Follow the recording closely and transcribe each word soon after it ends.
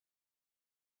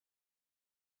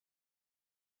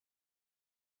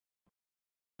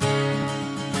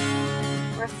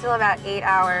We're still about 8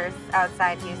 hours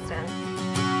outside Houston.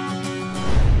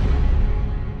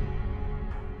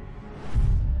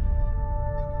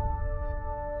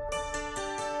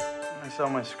 When I sell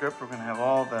my script, we're gonna have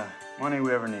all the money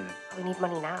we ever needed. We need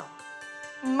money now.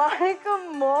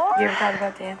 Monica Moore? You ever thought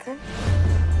about dancing?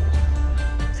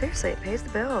 Seriously, it pays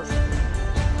the bills.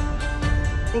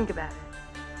 Think about it.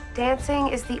 Dancing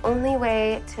is the only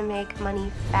way to make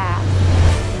money fast.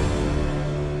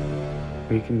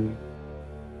 We can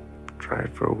try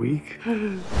it for a week.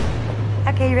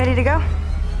 Okay, you ready to go?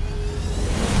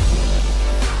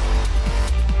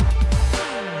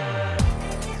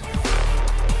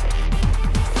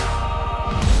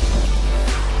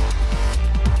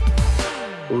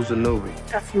 Who's the newbie?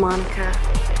 That's Monica.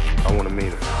 I want to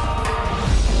meet her.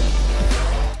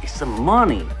 It's the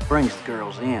money brings the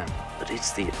girls in, but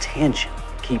it's the attention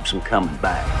that keeps them coming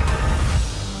back.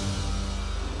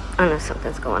 I know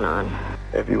something's going on.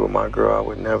 If you were my girl, I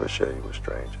would never share you with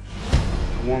strangers.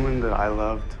 The woman that I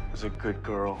loved was a good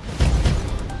girl.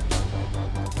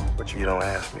 But you don't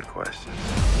ask me questions.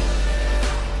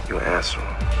 You answer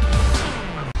them.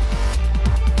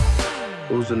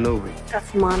 Who's the newbie?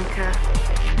 That's Monica.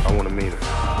 I want to meet her.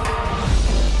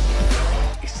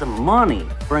 It's the money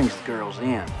brings the girls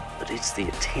in, but it's the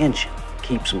attention that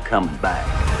keeps them coming back.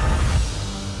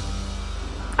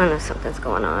 I know something's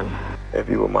going on. If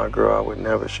you were my girl, I would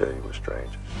never share you with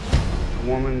strangers. The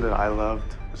woman that I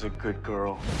loved was a good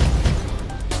girl.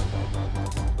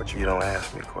 But you don't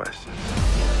ask me questions.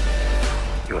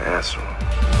 You answer them.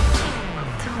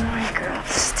 Don't worry, girl.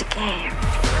 This is a game.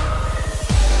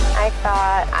 I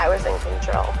thought I was in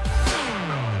control.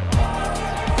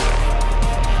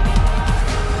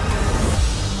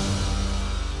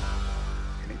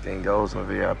 Anything goes in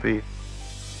VIP.